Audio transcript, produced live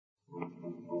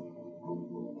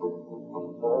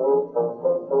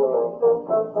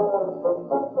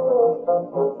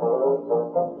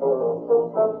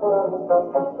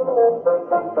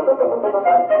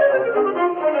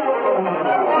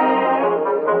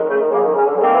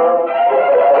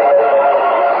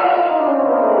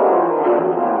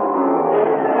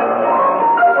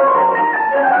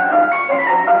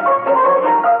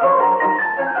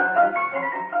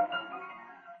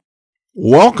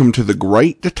Welcome to the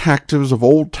Great Detectives of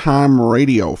Old Time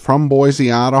Radio. From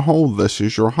Boise, Idaho, this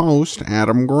is your host,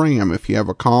 Adam Graham. If you have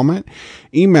a comment,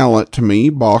 email it to me,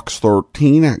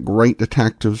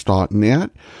 box13@greatdetectives.net.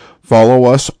 Follow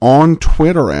us on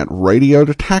Twitter at Radio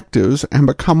Detectives and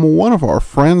become one of our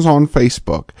friends on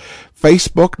Facebook,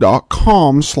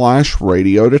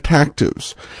 facebook.com/Radio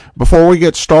Detectives. Before we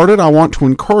get started, I want to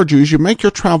encourage you as you make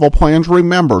your travel plans,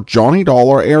 remember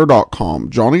JohnnyDollarAir.com.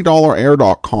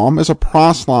 JohnnyDollarAir.com is a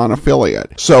Priceline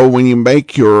affiliate. So when you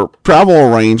make your travel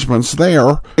arrangements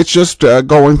there, it's just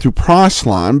going through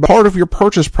Priceline. Part of your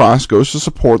purchase price goes to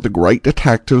support the Great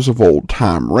Detectives of Old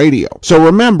Time Radio. So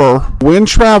remember, when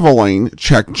traveling,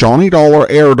 check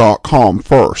JohnnyDollarAir.com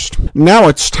first. Now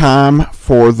it's time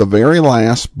for the very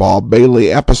last Bob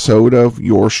Bailey episode of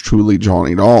yours truly,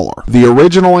 Johnny Dollar. The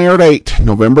original air date,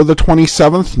 November the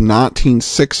 27th,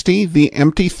 1960, The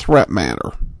Empty Threat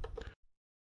Matter.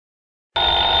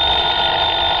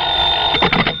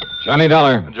 Johnny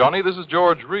Dollar. Johnny, this is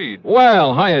George Reed.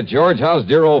 Well, hiya, George. How's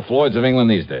dear old Floyd's of England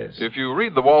these days? If you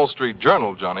read the Wall Street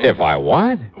Journal, Johnny... If I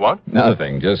what? What?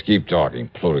 Nothing. Just keep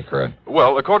talking, plutocrat.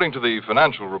 Well, according to the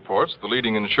financial reports, the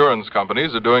leading insurance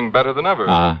companies are doing better than ever.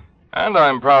 And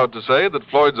I'm proud to say that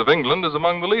Floyd's of England is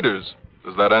among the leaders.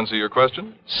 Does that answer your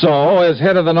question? So, as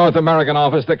head of the North American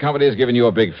office, the company has given you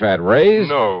a big fat raise?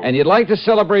 No. And you'd like to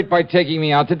celebrate by taking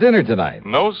me out to dinner tonight?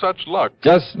 No such luck.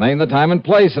 Just name the time and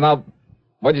place, and I'll...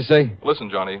 What'd you say? Listen,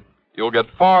 Johnny, you'll get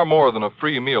far more than a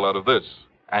free meal out of this.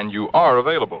 And you are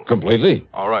available. Completely?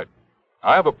 All right.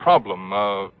 I have a problem,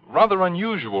 a rather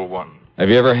unusual one. Have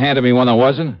you ever handed me one that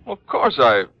wasn't? Well, of course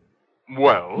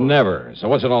Well... Never. So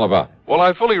what's it all about? Well,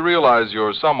 I fully realize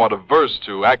you're somewhat averse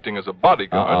to acting as a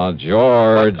bodyguard.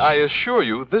 George. But I assure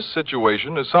you, this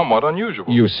situation is somewhat unusual.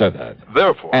 You said that.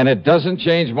 Therefore... And it doesn't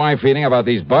change my feeling about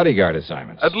these bodyguard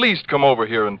assignments. At least come over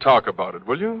here and talk about it,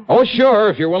 will you? Oh, sure,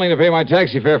 if you're willing to pay my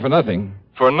taxi fare for nothing.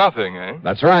 For nothing, eh?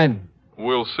 That's right.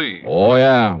 We'll see. Oh,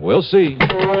 yeah, we'll see.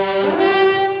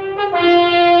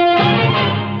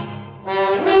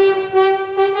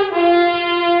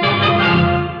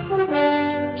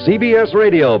 CBS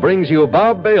Radio brings you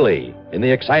Bob Bailey in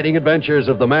the exciting adventures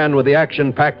of the man with the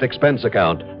action-packed expense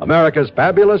account, America's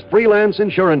fabulous freelance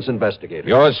insurance investigator.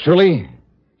 Yours truly,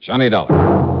 Johnny Dollar.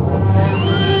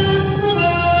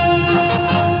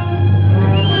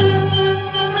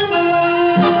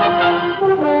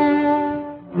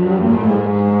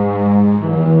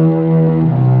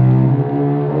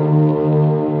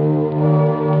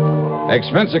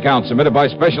 Expense account submitted by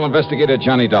Special Investigator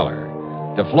Johnny Dollar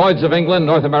to Floyd's of England,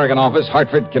 North American Office,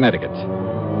 Hartford, Connecticut.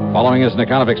 Following is an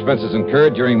account of expenses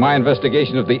incurred during my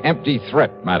investigation of the empty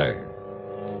threat matter.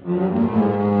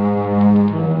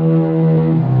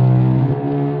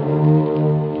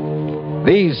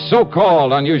 These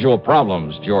so-called unusual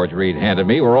problems George Reed handed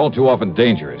me were all too often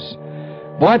dangerous.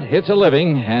 But it's a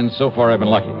living, and so far I've been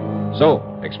lucky. So,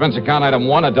 expense account item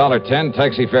 1, $1.10,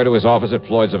 taxi fare to his office at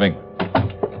Floyd's of England.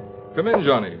 Come in,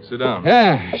 Johnny. Sit down.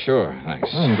 Yeah, sure.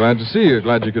 Thanks. I'm glad to see you.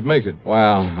 Glad you could make it.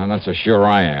 Well, I'm not so sure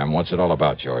I am. What's it all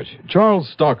about, George? Charles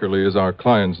Stockerly is our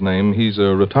client's name. He's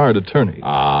a retired attorney.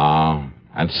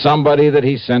 And somebody that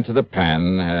he sent to the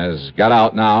pen has got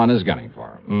out now and is gunning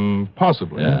for him.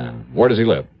 Possibly. Yeah. Where does he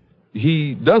live?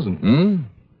 He doesn't.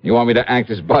 You want me to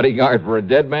act as bodyguard for a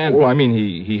dead man? Well, I mean,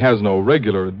 he has no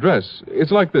regular address.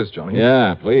 It's like this, Johnny.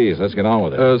 Yeah, please. Let's get on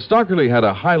with it. Stockerly had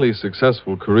a highly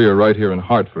successful career right here in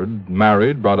Hartford.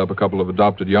 Married, brought up a couple of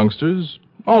adopted youngsters.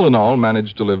 All in all,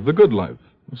 managed to live the good life.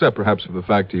 Except perhaps for the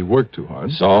fact he worked too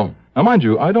hard. So? Now, mind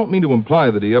you, I don't mean to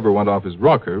imply that he ever went off his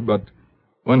rocker, but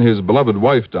when his beloved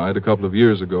wife died a couple of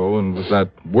years ago, and with that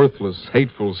worthless,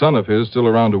 hateful son of his still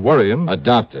around to worry him...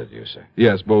 Adopted, you say?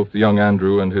 Yes, both young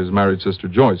Andrew and his married sister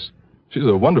Joyce. She's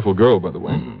a wonderful girl, by the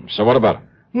way. So what about him?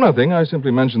 Nothing. I simply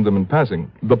mentioned them in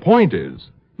passing. The point is,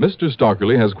 Mr.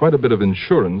 Stockerly has quite a bit of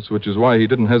insurance, which is why he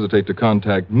didn't hesitate to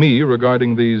contact me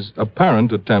regarding these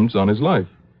apparent attempts on his life.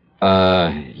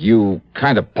 You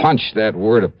kind of punched that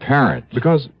word apparent.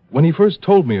 Because when he first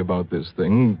told me about this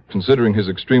thing, considering his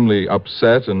extremely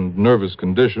upset and nervous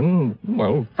condition,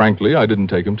 well, frankly, I didn't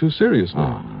take him too seriously.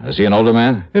 Is he an older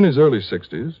man? In his early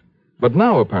 60s. But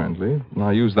now, apparently, and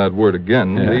I use that word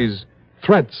again, these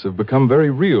threats have become very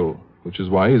real, which is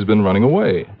why he's been running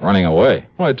away. Running away?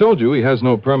 Well, I told you he has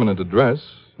no permanent address.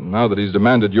 And now that he's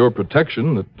demanded your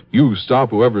protection, that you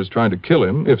stop whoever is trying to kill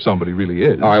him, if somebody really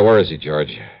is. All right, where is he,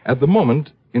 George? At the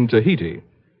moment, in Tahiti.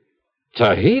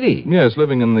 Tahiti? Yes,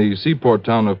 living in the seaport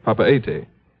town of Papeete.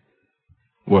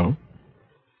 Well?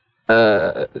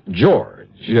 George.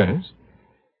 Yes?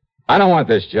 I don't want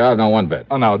this job, no one bit.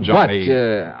 Oh, now, Johnny.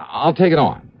 But I'll take it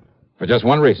on. For just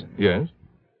one reason. Yes?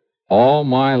 All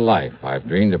my life, I've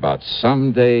dreamed about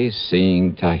someday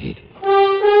seeing Tahiti.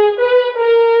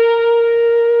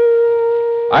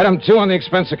 Item 2 on the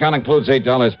expense account includes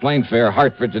 $8 plane fare,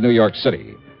 Hartford to New York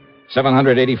City,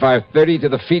 $785.30 to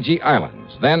the Fiji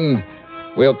Islands. Then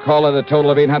we'll call it a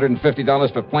total of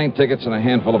 $850 for plane tickets and a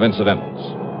handful of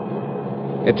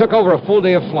incidentals. It took over a full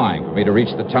day of flying for me to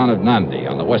reach the town of Nandi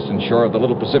on the western shore of the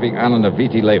little Pacific island of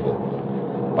Viti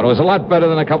Levu. But it was a lot better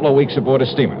than a couple of weeks aboard a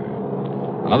steamer.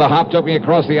 Another hop took me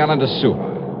across the island to Suva.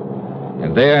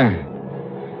 And there,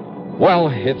 well,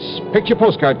 it's picture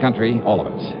postcard country, all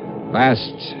of it.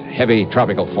 Vast, heavy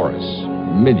tropical forests.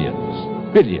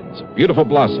 Millions, billions of beautiful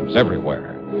blossoms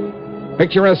everywhere.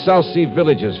 Picturesque South Sea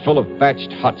villages full of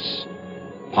thatched huts,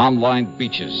 palm-lined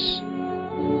beaches,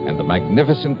 and the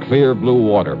magnificent clear blue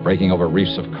water breaking over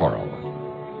reefs of coral.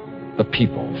 The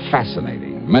people,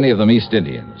 fascinating, many of them East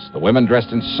Indians. The women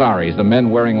dressed in saris, the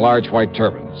men wearing large white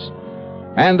turbans.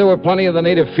 And there were plenty of the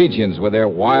native Fijians with their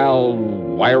wild,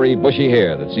 wiry, bushy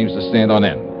hair that seems to stand on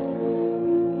end.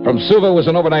 From Suva was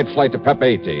an overnight flight to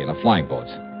Papeete in a flying boat.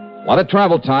 A lot of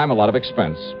travel time, a lot of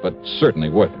expense, but certainly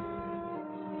worth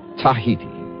it. Tahiti,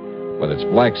 with its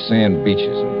black sand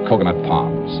beaches and coconut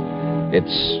palms.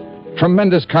 Its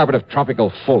tremendous carpet of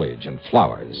tropical foliage and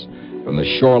flowers, from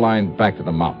the shoreline back to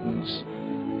the mountains.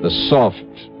 The soft,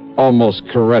 almost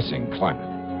caressing climate.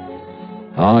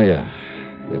 Oh, yeah.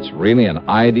 It's really an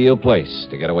ideal place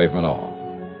to get away from it all.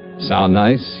 Sound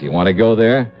nice? You want to go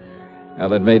there?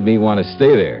 Well, it made me want to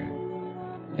stay there.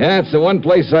 Yeah, it's the one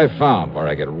place I found where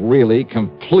I could really,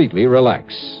 completely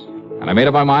relax. And I made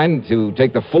up my mind to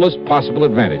take the fullest possible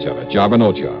advantage of it, job or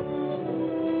no job.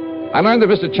 I learned that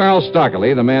Mr. Charles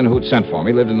Stockley, the man who'd sent for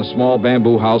me, lived in a small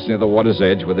bamboo house near the water's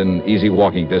edge within easy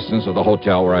walking distance of the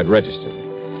hotel where I'd registered.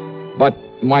 But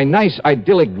my nice,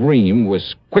 idyllic dream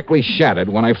was quickly shattered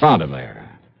when I found him there.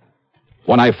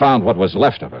 When I found what was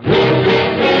left of him.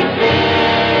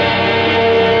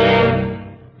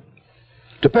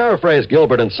 To paraphrase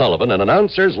Gilbert and Sullivan, an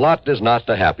announcer's lot is not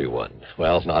a happy one.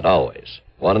 Well, not always.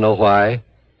 Want to know why?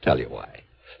 Tell you why.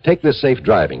 Take this safe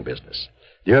driving business.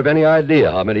 Do you have any idea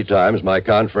how many times my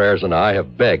confreres and I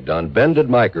have begged on bended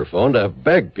microphone to have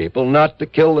begged people not to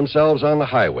kill themselves on the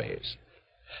highways?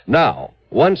 Now,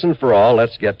 once and for all,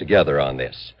 let's get together on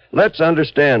this. Let's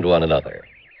understand one another.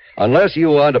 Unless you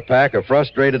want a pack of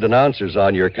frustrated announcers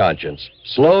on your conscience,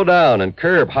 slow down and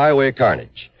curb highway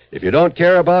carnage. If you don't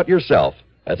care about yourself,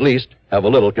 at least have a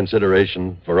little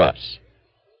consideration for us.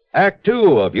 Act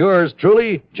 2 of yours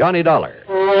truly, Johnny Dollar.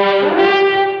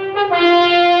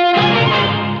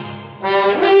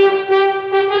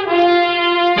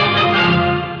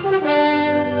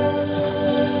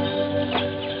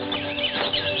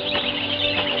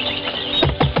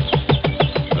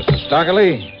 Mr.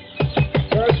 Stockley?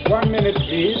 Just 1 minute,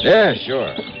 please. Yeah,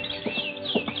 sure.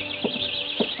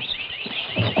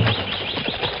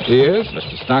 Yes,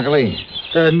 Mr. Stockley?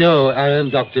 No, I am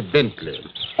Dr. Bentley.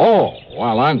 Oh,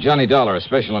 well, I'm Johnny Dollar, a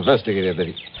special investigator that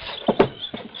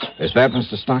Is that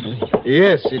Mr. Stockley?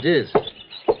 Yes, it is.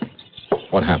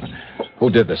 What happened? Who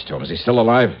did this to him? Is he still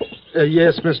alive?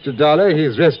 Yes, Mr. Dollar.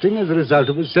 He's resting as a result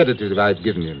of a sedative I've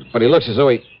given him. But he looks as though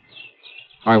he...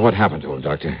 All right, what happened to him,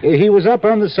 Doctor? He was up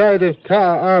on the side of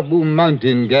Ka Abu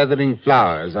Mountain gathering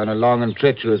flowers on a long and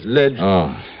treacherous ledge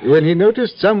when he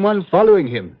noticed someone following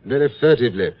him very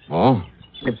furtively. Oh?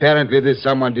 Apparently, this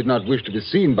someone did not wish to be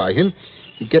seen by him.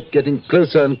 He kept getting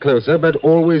closer and closer, but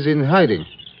always in hiding.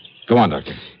 Go on,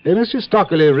 Doctor. Mr.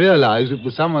 Stockley realized it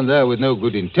was someone there with no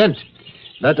good intent.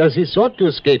 But as he sought to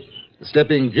escape,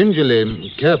 stepping gingerly and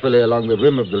carefully along the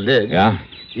rim of the ledge... Yeah?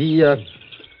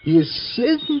 He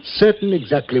isn't certain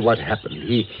exactly what happened.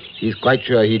 He's quite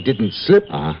sure he didn't slip.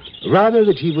 Rather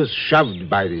that he was shoved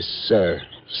by this,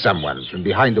 someone from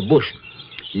behind a bush.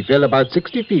 He fell about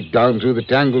 60 feet down through the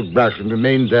tangled brush and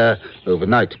remained there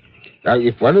overnight. Now,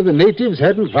 if one of the natives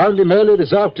hadn't found him early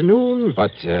this afternoon... But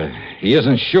he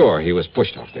isn't sure he was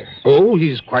pushed off there. Oh,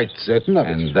 he's quite certain of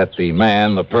it. And that the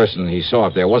man, the person he saw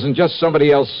up there, wasn't just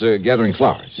somebody else gathering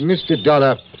flowers. Mr.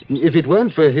 Dollar, if it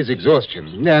weren't for his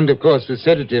exhaustion, and, of course, the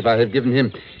sedative I have given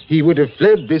him, he would have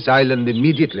fled this island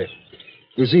immediately.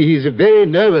 You see, he's a very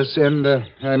nervous and,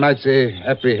 I might say,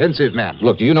 apprehensive man.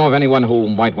 Look, do you know of anyone who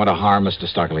might want to harm Mr.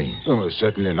 Stockley? Oh,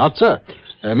 certainly not, sir.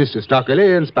 Mr.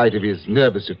 Stockley, in spite of his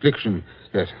nervous affliction,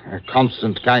 a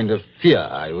constant kind of fear,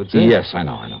 I would say. Yes, I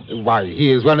know. Why,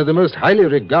 he is one of the most highly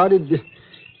regarded...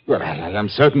 Well, I am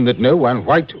certain that no one,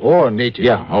 white or native...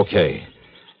 Yeah, okay.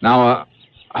 Now,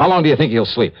 how long do you think he'll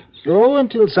sleep? Oh,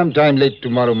 until sometime late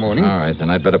tomorrow morning. All right,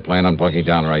 then I'd better plan on bunking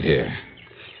down right here.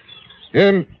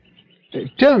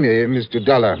 Tell me, Mr.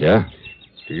 Dollar. Yeah?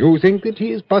 Do you think that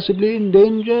he is possibly in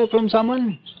danger from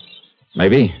someone?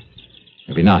 Maybe.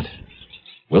 Maybe not.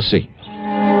 We'll see.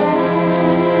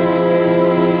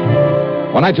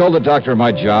 When I told the doctor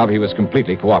my job, he was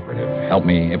completely cooperative. Helped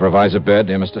me improvise a bed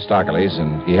near Mr. Stockley's,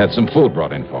 and he had some food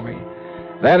brought in for me.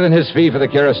 That and his fee for the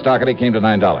care of Stockley came to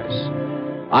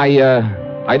 $9.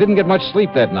 I didn't get much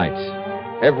sleep that night.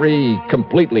 Every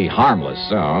completely harmless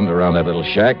sound around that little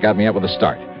shack got me up with a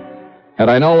start. Had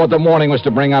I known what the morning was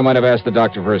to bring, I might have asked the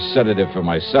doctor for a sedative for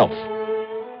myself.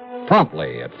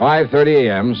 Promptly at 5:30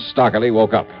 a.m., Stockley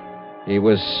woke up. He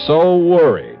was so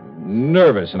worried,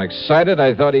 nervous, and excited,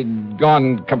 I thought he'd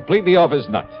gone completely off his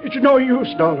nut. It's no use,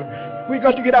 Dollar. We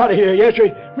got to get out of here. Yes,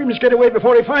 we must get away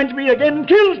before he finds me again and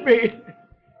kills me.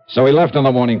 So he left on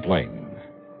the morning plane.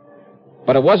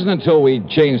 But it wasn't until we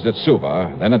changed at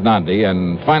Suva, then at Nandi,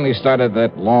 and finally started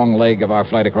that long leg of our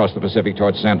flight across the Pacific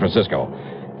towards San Francisco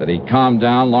that he calmed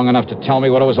down long enough to tell me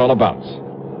what it was all about,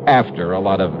 after a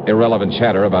lot of irrelevant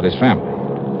chatter about his family.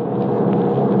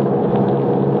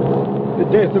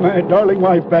 The death of my darling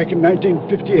wife back in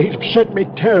 1958 upset me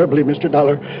terribly, Mr.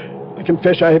 Dollar. I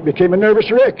confess I became a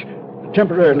nervous wreck.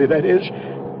 Temporarily, that is.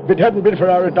 If it hadn't been for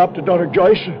our adopted daughter,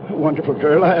 Joyce, a wonderful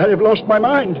girl, I'd have lost my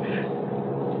mind.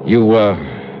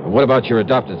 What about your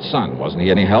adopted son? Wasn't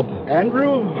he any help? Andrew?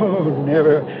 Oh,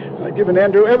 never. I've given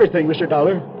Andrew everything, Mr.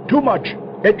 Dollar. Too much.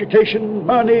 Education,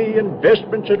 money,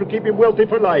 investments that'll keep him wealthy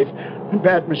for life.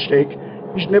 Bad mistake.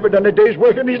 He's never done a day's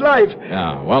work in his life.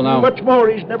 Yeah, well, now... What's more,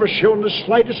 he's never shown the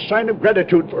slightest sign of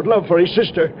gratitude for love for his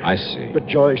sister. I see. But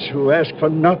Joyce, who asked for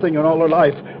nothing in all her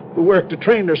life, who worked to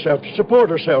train herself, to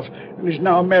support herself, and is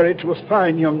now married to a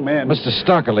fine young man. Mr.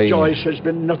 Stockley... Joyce has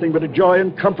been nothing but a joy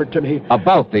and comfort to me.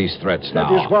 About these threats now...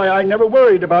 That is why I never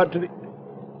worried about the...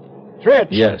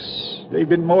 Threats? Yes. They've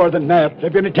been more than that.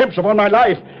 They've been attempts upon my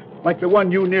life. Like the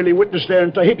one you nearly witnessed there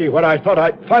in Tahiti, where I thought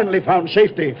I'd finally found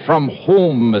safety. From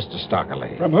whom, Mr.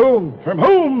 Stockley? From whom? From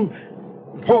whom?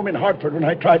 At home in Hartford, when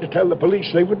I tried to tell the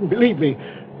police, they wouldn't believe me.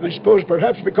 I suppose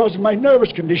perhaps because of my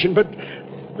nervous condition, but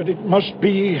it must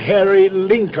be Harry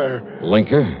Linker.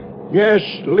 Linker? Yes,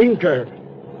 Linker.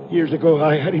 Years ago,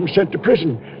 I had him sent to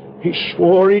prison. He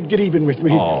swore he'd get even with me.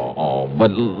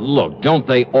 But look, don't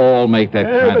they all make that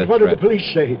kind but of what threat? did the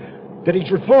police say? That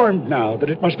he's reformed now, that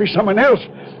it must be someone else.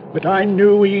 But I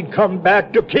knew he'd come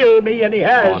back to kill me, and he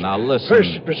has. Oh, now listen.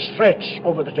 Christmas threats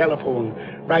over the telephone,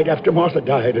 right after Martha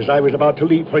died, as I was about to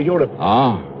leave for Europe.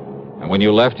 Oh. And when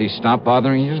you left, he stopped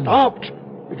bothering you? Stopped.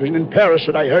 It was in Paris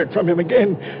that I heard from him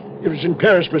again. It was in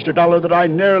Paris, Mr. Dollar, that I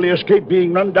narrowly escaped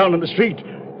being run down in the street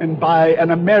and by an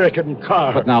American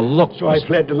car. But now look... So I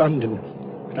fled to London.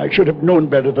 I should have known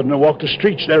better than to walk the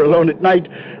streets there alone at night.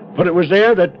 But it was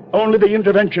there that only the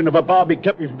intervention of a bobby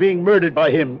kept me from being murdered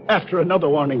by him after another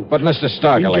warning. But, Mr.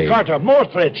 Stockley... In Jakarta, more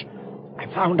threats. I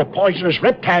found a poisonous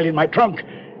reptile in my trunk.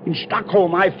 In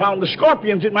Stockholm, I found the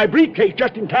scorpions in my briefcase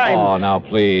just in time. Oh, now,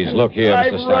 please, look here,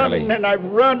 Mr. Stockley. I've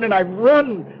run and I've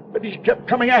run, but he's kept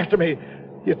coming after me.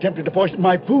 He attempted to poison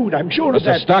my food, I'm sure of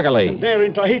that. Mr. Stockley. And there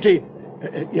in Tahiti.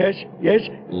 Yes?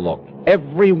 Look,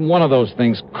 every one of those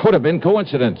things could have been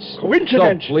coincidence.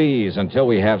 Coincidence? So please, until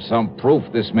we have some proof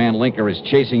this man Linker is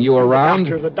chasing you around...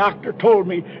 The doctor told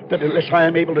me that unless I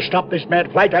am able to stop this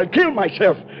mad flight, I'll kill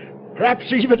myself.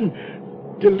 Perhaps even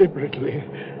deliberately.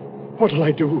 What'll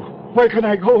I do? Where can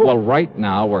I go? Well, right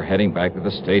now we're heading back to the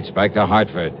States, back to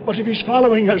Hartford. What if he's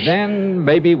following us? Then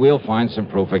maybe we'll find some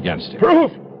proof against him.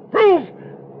 Proof?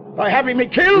 By having me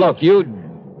killed? Look, you'd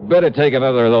better take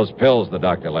another of those pills the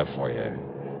doctor left for you.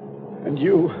 And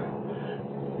you'll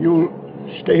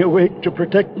stay awake to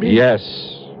protect me? Yes,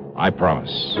 I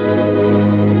promise.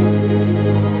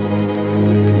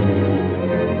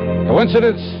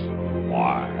 Coincidence?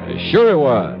 Why, sure it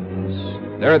was.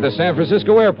 There at the San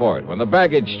Francisco airport when the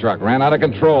baggage truck ran out of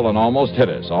control and almost hit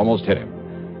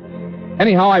him.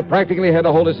 Anyhow, I practically had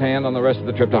to hold his hand on the rest of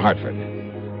the trip to Hartford.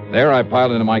 There, I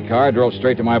piled into my car, drove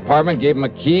straight to my apartment, gave him a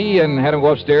key, and had him go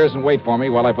upstairs and wait for me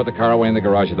while I put the car away in the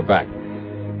garage at the back.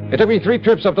 It took me 3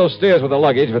 trips up those stairs with the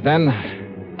luggage, but then...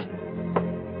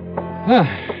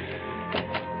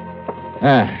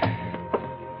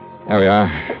 There we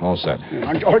are, all set.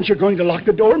 Aren't you going to lock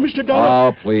the door, Mr.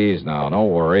 Dollar? Oh, please, now,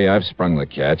 don't worry. I've sprung the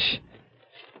catch.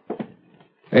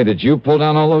 Hey, did you pull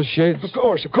down all those shades? Of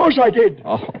course I did.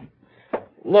 Oh,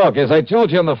 look, as I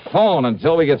told you on the phone,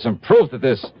 until we get some proof that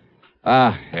this...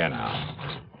 here now.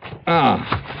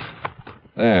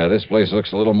 There, this place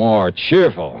looks a little more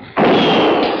cheerful.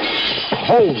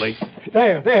 Holy...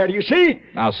 There, do you see?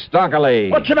 Now,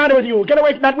 Stockley. What's the matter with you? Get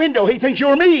away from that window. He thinks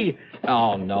you're me.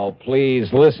 Oh, no,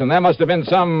 please, listen. That must have been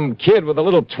some kid with a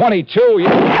little .22.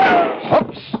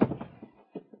 Oops.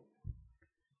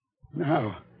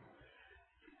 Now,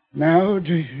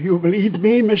 do you believe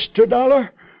me, Mr.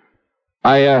 Dollar?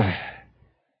 Yeah,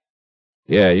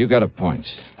 you got a point.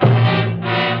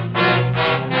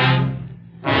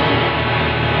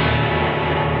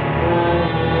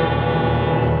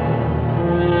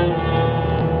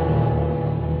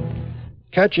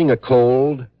 Catching a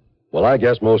cold? Well, I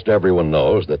guess most everyone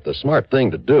knows that the smart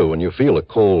thing to do when you feel a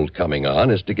cold coming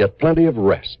on is to get plenty of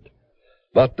rest.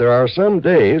 But there are some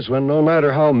days when no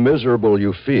matter how miserable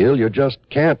you feel, you just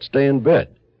can't stay in bed.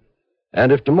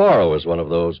 And if tomorrow is one of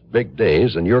those big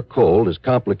days and your cold is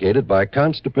complicated by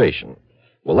constipation,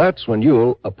 well, that's when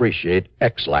you'll appreciate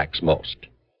X-Lax most.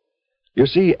 You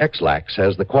see, X-Lax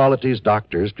has the qualities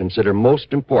doctors consider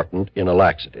most important in a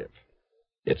laxative.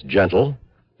 It's gentle,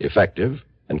 effective,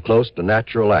 and close to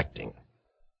natural acting.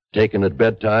 Taken at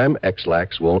bedtime,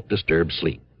 X-Lax won't disturb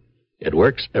sleep. It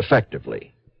works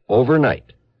effectively,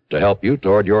 overnight, to help you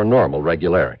toward your normal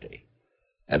regularity.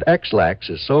 And X-Lax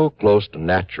is so close to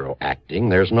natural acting,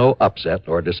 there's no upset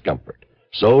or discomfort.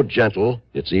 So gentle,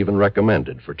 it's even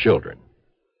recommended for children.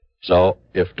 So,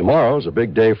 if tomorrow's a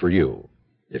big day for you,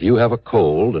 if you have a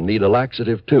cold and need a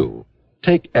laxative too,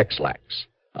 take X-Lax,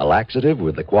 a laxative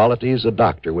with the qualities a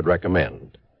doctor would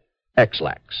recommend.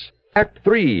 X-Lax. Act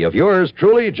 3 of yours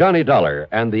truly, Johnny Dollar,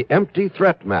 and the Empty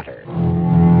Threat Matter.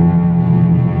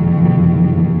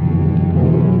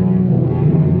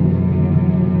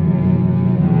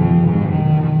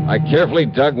 I carefully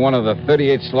dug one of the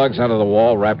 38 slugs out of the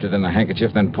wall, wrapped it in a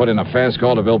handkerchief, then put in a fast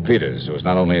call to Bill Peters, who was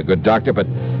not only a good doctor, but,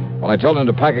 well, I told him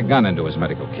to pack a gun into his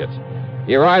medical kit.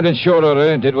 He arrived in short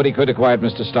order and did what he could to quiet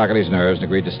Mr. Stockley's nerves and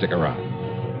agreed to stick around.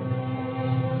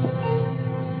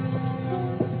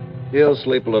 He'll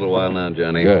sleep a little while now,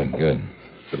 Johnny. Good.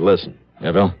 But listen.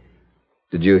 Yeah, Bill?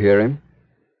 Did you hear him?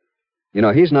 You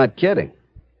know, he's not kidding.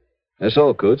 This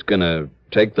old coot's gonna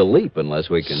take the leap unless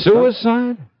we can...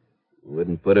 Suicide?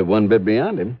 Wouldn't put it one bit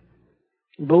beyond him.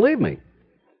 Believe me.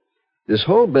 This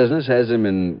whole business has him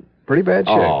in pretty bad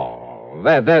shape. Oh,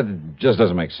 that just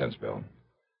doesn't make sense, Bill.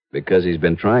 Because he's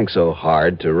been trying so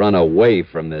hard to run away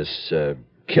from this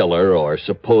killer or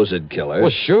supposed killer. Well,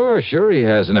 sure he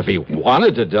has. And if he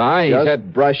wanted to die, Just he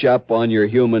had... brush up on your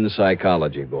human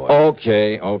psychology, boy.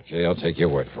 Okay, I'll take your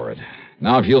word for it.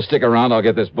 Now, if you'll stick around, I'll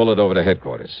get this bullet over to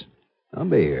headquarters. I'll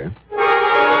be here.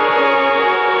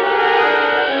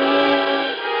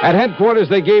 At headquarters,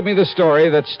 they gave me the story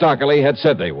that Stockley had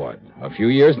said they would. A few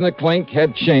years in the clink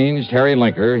had changed Harry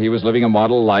Linker. He was living a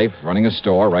model life, running a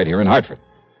store right here in Hartford.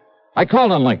 I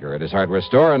called on Linker at his hardware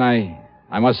store, and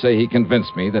I must say he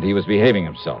convinced me that he was behaving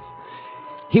himself.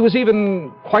 He was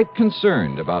even quite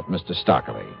concerned about Mr.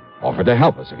 Stockley, offered to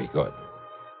help us if he could.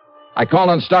 I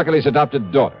called on Stockley's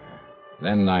adopted daughter.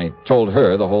 Then I told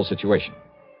her the whole situation.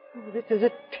 Oh, this is a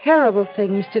terrible thing,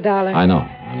 Mr. Dollar. I know.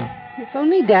 If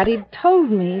only Daddy'd told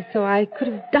me so I could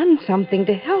have done something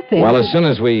to help him. Well, as soon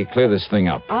as we clear this thing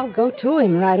up. I'll go to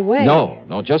him right away. No,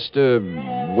 just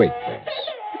wait, please. But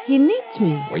he needs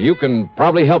me. Well, you can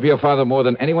probably help your father more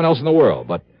than anyone else in the world,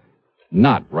 but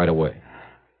not right away.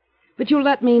 But you'll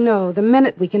let me know the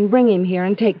minute we can bring him here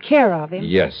and take care of him.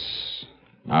 Yes.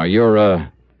 Now, you're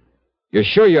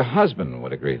sure your husband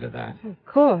would agree to that? Of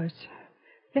course.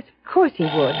 Yes, of course he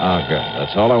would. Oh, good.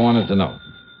 That's all I wanted to know.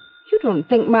 You don't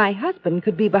think my husband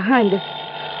could be behind this?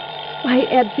 Why,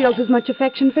 Ed feels as much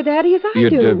affection for Daddy as I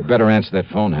do. You'd better answer that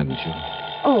phone, hadn't you?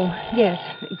 Oh, yes.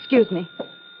 Excuse me.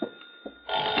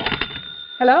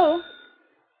 Hello?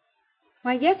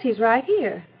 Why, yes, he's right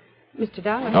here. Mr.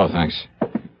 Dollar. Oh, thanks.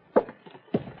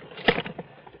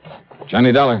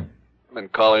 Johnny Dollar. I've been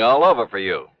calling all over for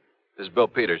you. This is Bill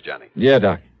Peters, Johnny. Yeah,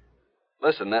 Doc.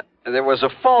 Listen, there was a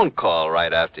phone call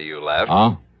right after you left.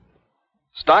 Oh?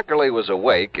 Stockley was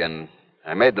awake, and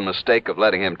I made the mistake of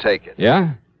letting him take it.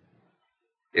 Yeah?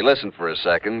 He listened for a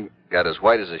second, got as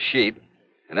white as a sheet,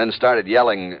 and then started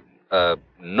yelling,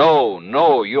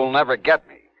 no, you'll never get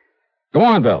me. Go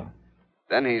on, Bill.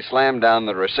 Then he slammed down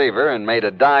the receiver and made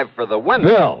a dive for the window.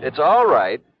 Bill! It's all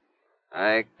right.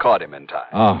 I caught him in time.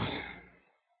 Oh.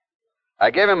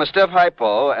 I gave him a stiff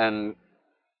hypo, and,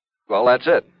 well, that's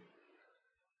it.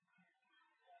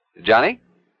 Johnny?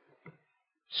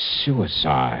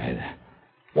 Suicide.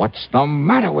 What's the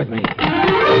matter with me?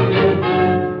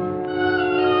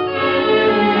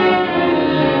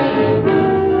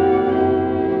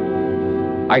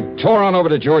 I tore on over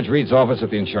to George Reed's office at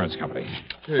the insurance company.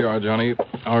 Here you are, Johnny.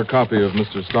 Our copy of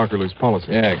Mr. Stockley's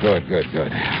policy. Yeah, good.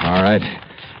 All right.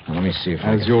 Now, let me see if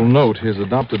As you'll note, his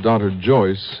adopted daughter,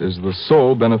 Joyce, is the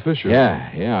sole beneficiary.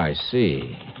 Yeah, I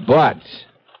see. But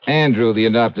Andrew, the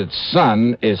adopted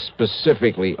son, is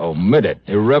specifically omitted.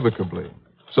 Irrevocably.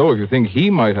 So if you think he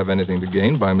might have anything to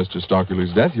gain by Mr.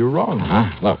 Stockerly's death, you're wrong.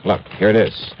 Look, here it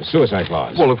is. The suicide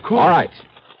clause. Well, of course. All right.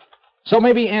 So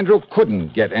maybe Andrew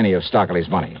couldn't get any of Stockerly's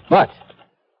money. But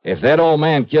if that old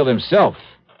man killed himself,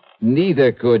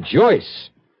 neither could Joyce.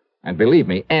 And believe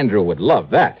me, Andrew would love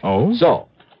that. Oh? So,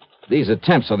 these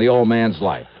attempts on the old man's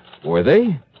life, were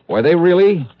they? Were they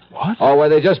really? What? Or were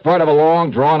they just part of a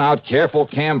long, drawn-out, careful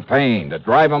campaign to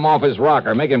drive him off his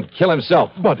rocker, make him kill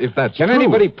himself? But if that's Can true...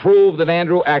 anybody prove that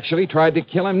Andrew actually tried to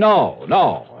kill him? No.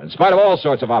 In spite of all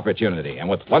sorts of opportunity, and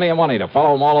with plenty of money to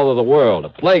follow him all over the world, to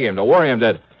plague him, to worry him,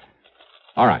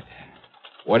 All right.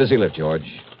 Where does he live, George?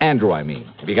 Andrew, I mean.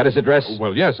 Have you got his address?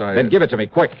 Well, yes, Then give it to me,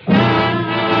 quick.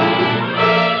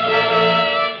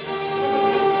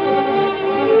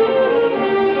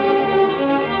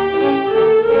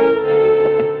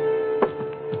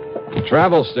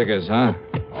 Travel stickers, huh?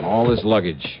 On all his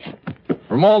luggage.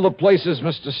 From all the places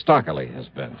Mr. Stockerly has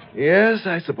been. Yes,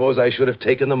 I suppose I should have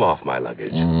taken them off my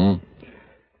luggage. Mm-hmm.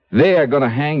 They are going to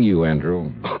hang you,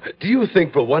 Andrew. Do you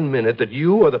think for 1 minute that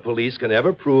you or the police can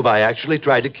ever prove I actually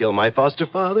tried to kill my foster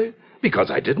father?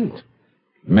 Because I didn't.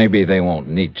 Maybe they won't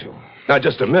need to. Now,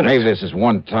 just a minute. Maybe this is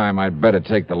one time I'd better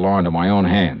take the law into my own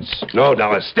hands. No,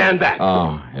 Dallas, stand back.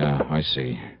 Oh, yeah, I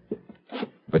see.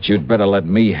 But you'd better let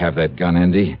me have that gun,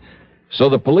 Andy, so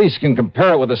the police can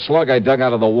compare it with the slug I dug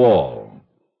out of the wall.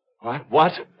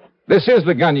 What? This is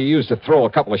the gun you used to throw a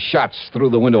couple of shots through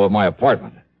the window of my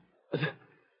apartment.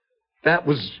 That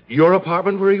was your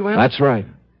apartment where he went? That's right.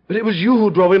 But it was you who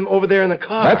drove him over there in the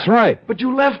car. That's right. But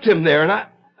you left him there, and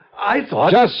I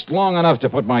thought... Just long enough to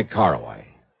put my car away.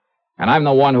 And I'm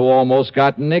the one who almost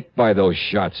got nicked by those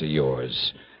shots of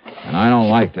yours. And I don't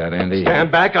like that, Andy.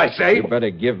 Stand back, I say. You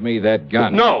better give me that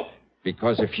gun. No.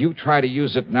 Because if you try to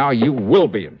use it now, you will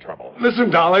be in trouble. Listen,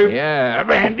 Dolly. Yeah.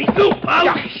 Randy, go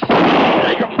out.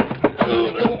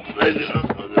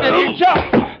 Andy,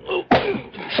 jump.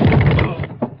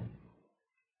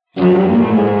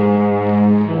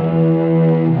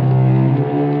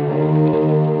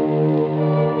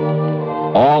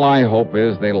 All I hope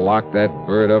is they lock that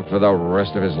bird up for the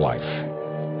rest of his life.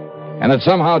 And that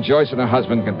somehow Joyce and her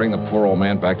husband can bring the poor old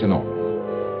man back to normal.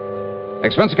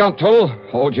 Expense account total,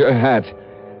 hold your hat.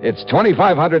 It's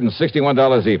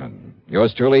 $2,561 even.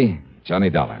 Yours truly, Johnny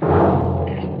Dollar.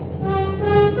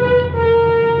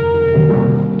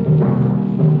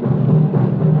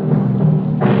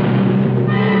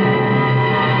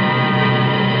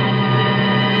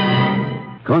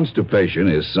 Constipation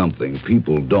is something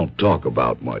people don't talk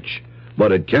about much,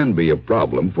 but it can be a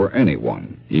problem for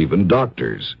anyone, even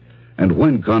doctors. And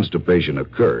when constipation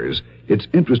occurs, it's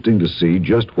interesting to see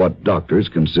just what doctors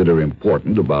consider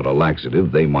important about a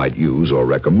laxative they might use or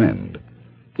recommend.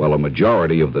 Well, a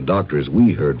majority of the doctors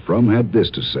we heard from had this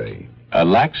to say. A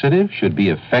laxative should be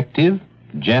effective,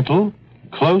 gentle,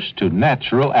 close to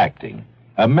natural acting.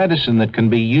 A medicine that can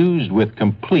be used with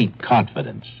complete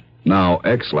confidence. Now,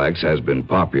 X-Lax has been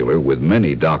popular with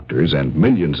many doctors and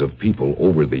millions of people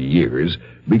over the years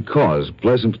because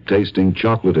pleasant-tasting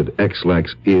chocolated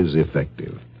X-Lax is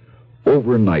effective.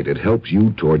 Overnight, it helps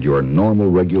you toward your normal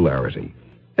regularity.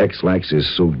 X-Lax is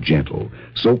so gentle,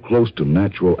 so close to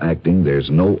natural acting,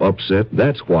 there's no upset.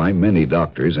 That's why many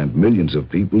doctors and millions of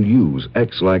people use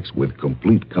X-Lax with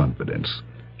complete confidence.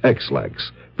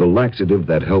 X-Lax, the laxative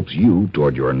that helps you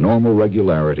toward your normal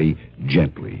regularity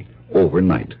gently,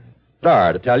 overnight.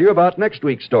 To tell you about next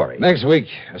week's story. Next week,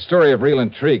 a story of real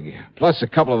intrigue, plus a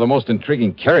couple of the most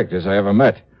intriguing characters I ever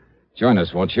met. Join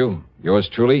us, won't you? Yours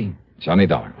truly, Johnny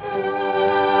Dollar.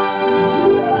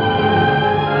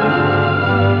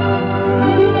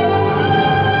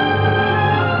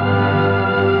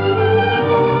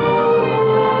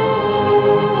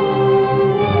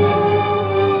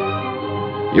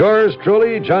 Yours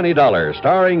truly, Johnny Dollar,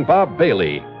 starring Bob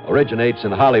Bailey. Originates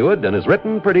in Hollywood and is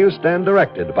written, produced, and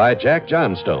directed by Jack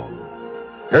Johnstone.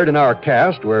 Heard in our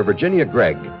cast were Virginia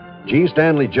Gregg, G.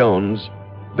 Stanley Jones,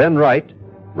 Ben Wright,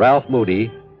 Ralph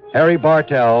Moody, Harry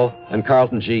Bartell, and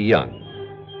Carlton G. Young.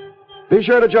 Be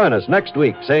sure to join us next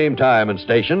week, same time and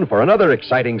station, for another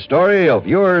exciting story of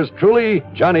yours truly,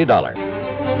 Johnny Dollar.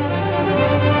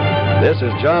 This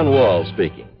is John Wall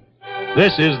speaking.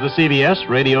 This is the CBS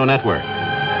Radio Network.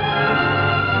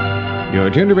 You're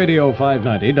tuned to Radio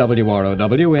 590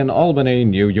 WROW in Albany,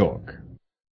 New York.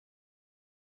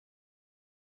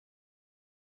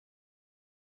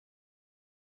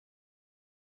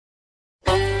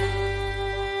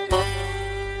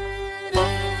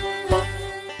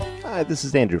 Hi, this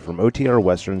is Andrew from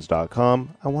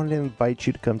OTRWesterns.com. I wanted to invite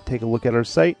you to come take a look at our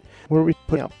site where we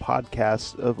put out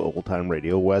podcasts of old-time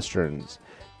radio westerns.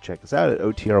 check us out at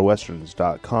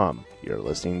otrwesterns.com. You're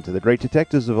listening to The Great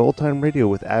Detectives of Old Time Radio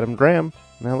with Adam Graham.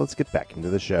 Now let's get back into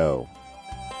the show.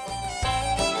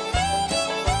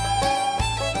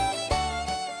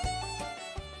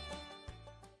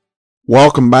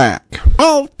 Welcome back.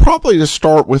 Well, probably to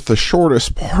start with the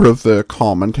shortest part of the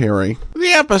commentary,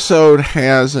 the episode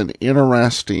has an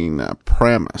interesting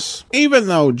premise. Even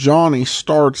though Johnny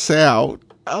starts out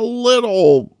a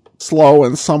little slow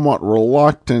and somewhat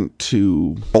reluctant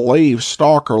to believe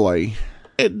Stockerly,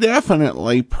 it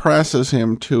definitely presses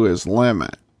him to his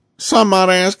limit. Some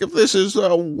might ask if this is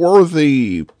a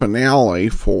worthy finale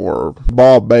for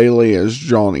Bob Bailey as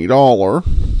Johnny Dollar,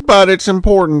 but it's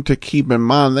important to keep in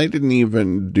mind they didn't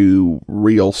even do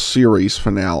real series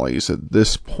finales at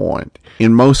this point.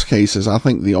 In most cases, I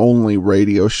think the only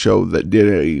radio show that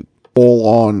did a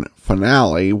full-on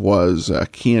finale was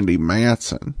Candy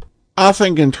Matson. I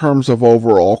think in terms of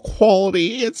overall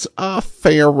quality, it's a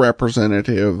fair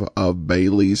representative of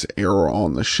Bailey's era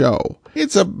on the show.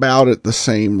 It's about at the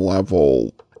same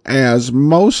level as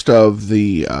most of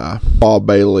the Bob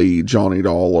Bailey, Johnny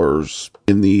Dollars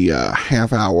in the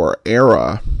half-hour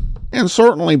era, and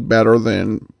certainly better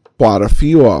than quite a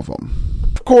few of them.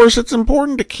 Of course, it's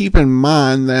important to keep in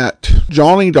mind that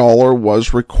Johnny Dollar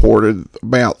was recorded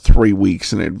about 3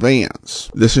 weeks in advance.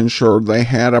 This ensured they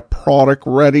had a product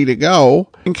ready to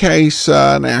go in case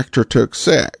an actor took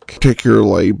sick,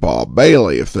 particularly Bob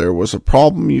Bailey. If there was a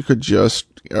problem, you could just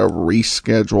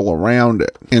reschedule around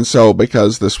it. And so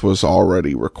because this was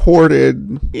already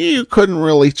recorded, you couldn't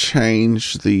really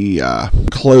change the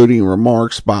concluding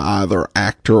remarks by either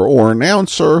actor or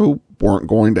announcer who weren't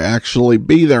going to actually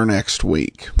be there next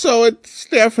week. So it's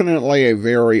definitely a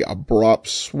very abrupt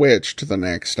switch to the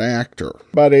next actor,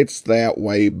 but it's that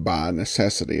way by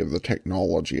necessity of the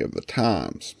technology of the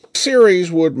times. The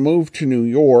series would move to New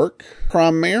York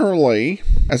primarily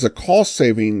as a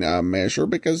cost-saving measure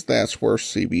because that's where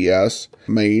CBS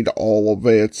made all of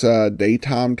its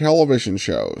daytime television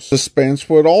shows. Suspense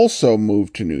would also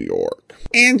move to New York.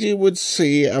 And you would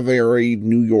see a very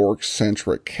New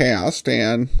York-centric cast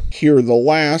and hear the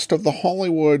last of the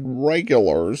Hollywood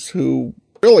regulars who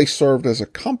really served as a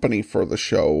company for the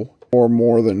show for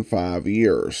more than 5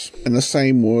 years. And the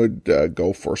same would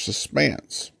go for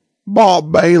Suspense.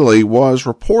 Bob Bailey was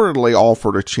reportedly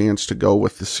offered a chance to go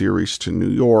with the series to New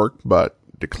York, but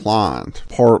declined,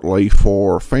 partly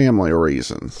for family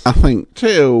reasons. I think,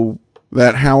 too,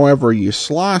 that however you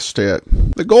sliced it,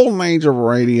 the golden age of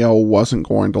radio wasn't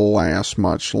going to last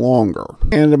much longer.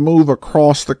 And to move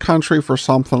across the country for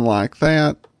something like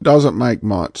that doesn't make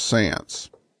much sense.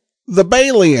 The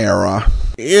Bailey era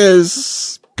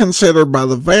is considered by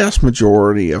the vast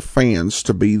majority of fans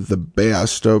to be the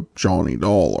best of Johnny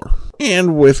Dollar.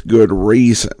 And with good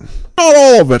reason. Not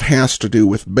all of it has to do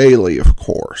with Bailey, of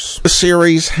course. The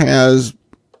series has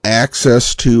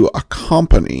access to a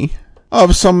company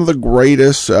of some of the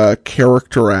greatest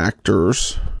character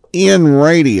actors in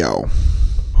radio,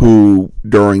 who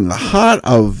during the height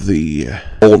of the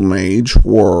golden age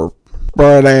were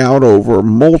spread out over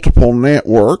multiple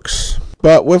networks,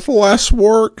 but with less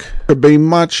work could be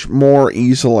much more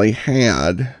easily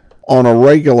had on a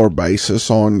regular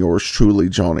basis on yours truly,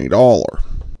 Johnny Dollar.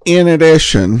 In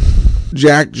addition,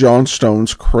 Jack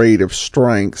Johnstone's creative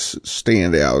strengths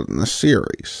stand out in the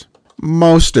series.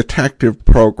 Most detective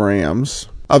programs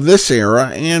of this era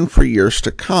and for years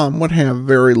to come would have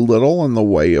very little in the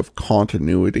way of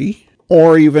continuity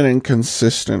or even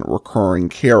inconsistent recurring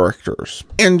characters.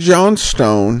 And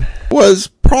Johnstone was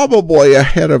probably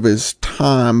ahead of his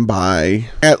time by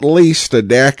at least a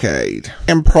decade,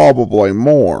 and probably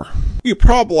more. You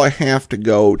probably have to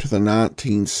go to the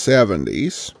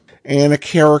 1970s and a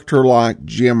character like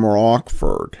Jim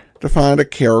Rockford to find a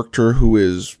character who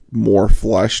is more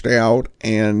fleshed out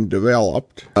and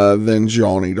developed than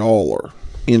Johnny Dollar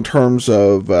in terms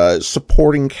of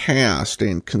supporting cast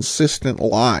and consistent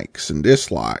likes and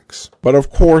dislikes. But of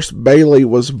course, Bailey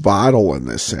was vital in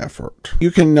this effort.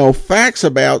 You can know facts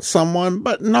about someone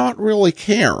but not really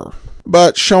care.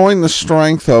 But showing the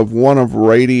strength of one of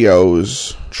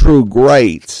radio's true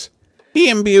greats, he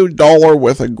imbued Dollar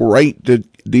with a great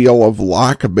deal of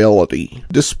likability,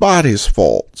 despite his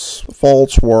faults. The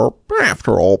faults were,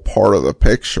 after all, part of the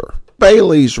picture.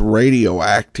 Bailey's radio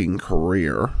acting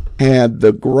career had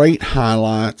the great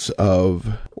highlights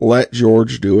of Let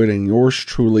George Do It and Yours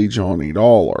Truly, Johnny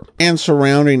Dollar, and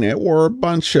surrounding it were a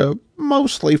bunch of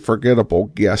mostly forgettable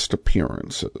guest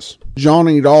appearances.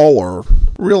 Johnny Dollar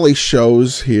really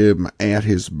shows him at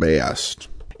his best.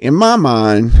 In my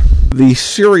mind, the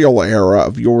serial era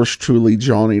of Yours Truly,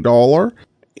 Johnny Dollar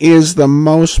is the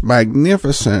most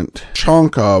magnificent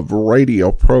chunk of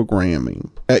radio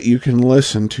programming that you can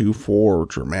listen to for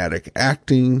dramatic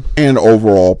acting and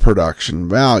overall production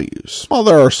values. While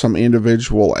there are some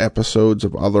individual episodes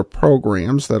of other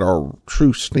programs that are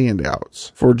true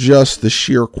standouts, for just the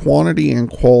sheer quantity and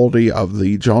quality of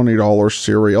the Johnny Dollar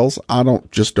serials, I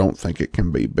don't think it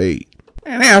can be beat.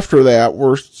 And after that,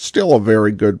 we're still a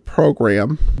very good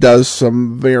program. Does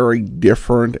some very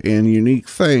different and unique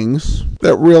things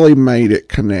that really made it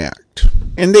connect.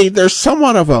 Indeed, there's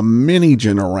somewhat of a mini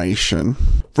generation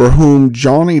for whom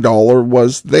Johnny Dollar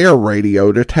was their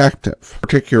radio detective,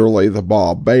 particularly the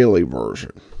Bob Bailey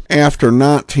version. After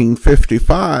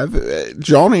 1955,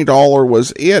 Johnny Dollar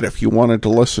was it if you wanted to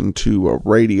listen to a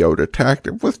radio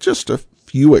detective, with just a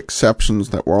few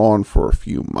exceptions that were on for a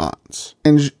few months.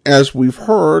 And as we've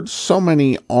heard, so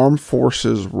many armed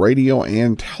forces radio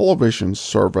and television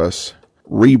service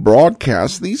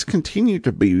rebroadcasts, these continue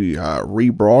to be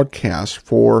rebroadcast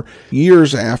for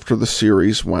years after the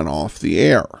series went off the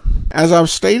air. As I've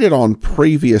stated on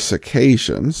previous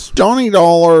occasions, Johnny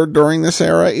Dollar during this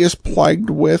era is plagued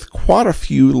with quite a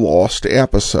few lost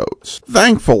episodes.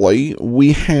 Thankfully,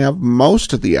 we have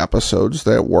most of the episodes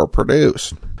that were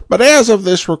produced. But as of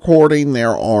this recording,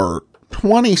 there are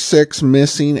 26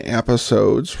 missing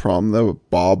episodes from the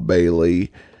Bob Bailey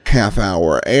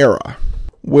half-hour era,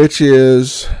 which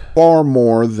is far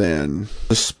more than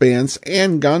Suspense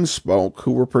and Gunsmoke,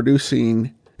 who were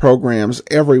producing programs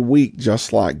every week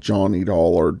just like Johnny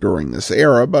Dollar during this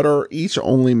era, but are each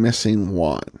only missing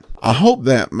one. I hope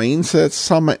that means that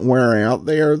somewhere out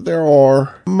there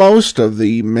are most of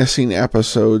the missing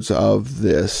episodes of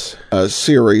this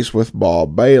series with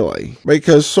Bob Bailey,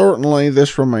 because certainly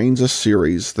this remains a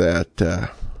series that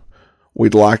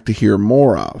we'd like to hear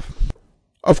more of.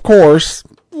 Of course,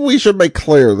 we should make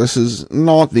clear this is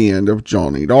not the end of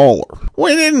Johnny Dollar.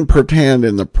 We didn't pretend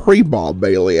in the pre-Bob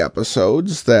Bailey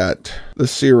episodes that the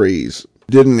series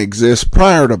didn't exist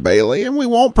prior to Bailey, and we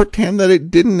won't pretend that it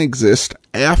didn't exist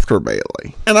after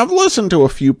Bailey. And I've listened to a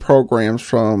few programs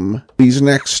from these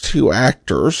next two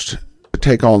actors to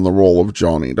take on the role of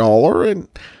Johnny Dollar, and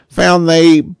found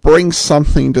they bring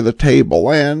something to the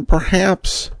table, and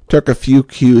perhaps took a few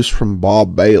cues from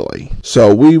Bob Bailey.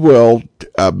 So we will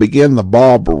begin the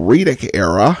Bob Redick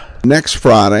era next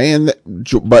Friday,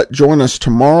 but join us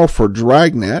tomorrow for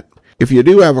Dragnet. If you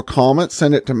do have a comment,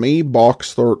 send it to me,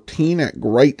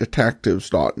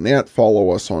 box13@greatdetectives.net. Follow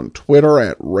us on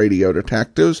Twitter @Radio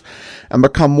Detectives, and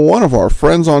become one of our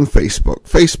friends on Facebook,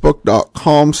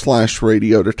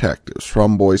 facebook.com/Radio Detectives.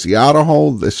 From Boise,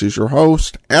 Idaho, this is your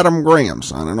host, Adam Graham,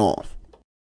 signing off.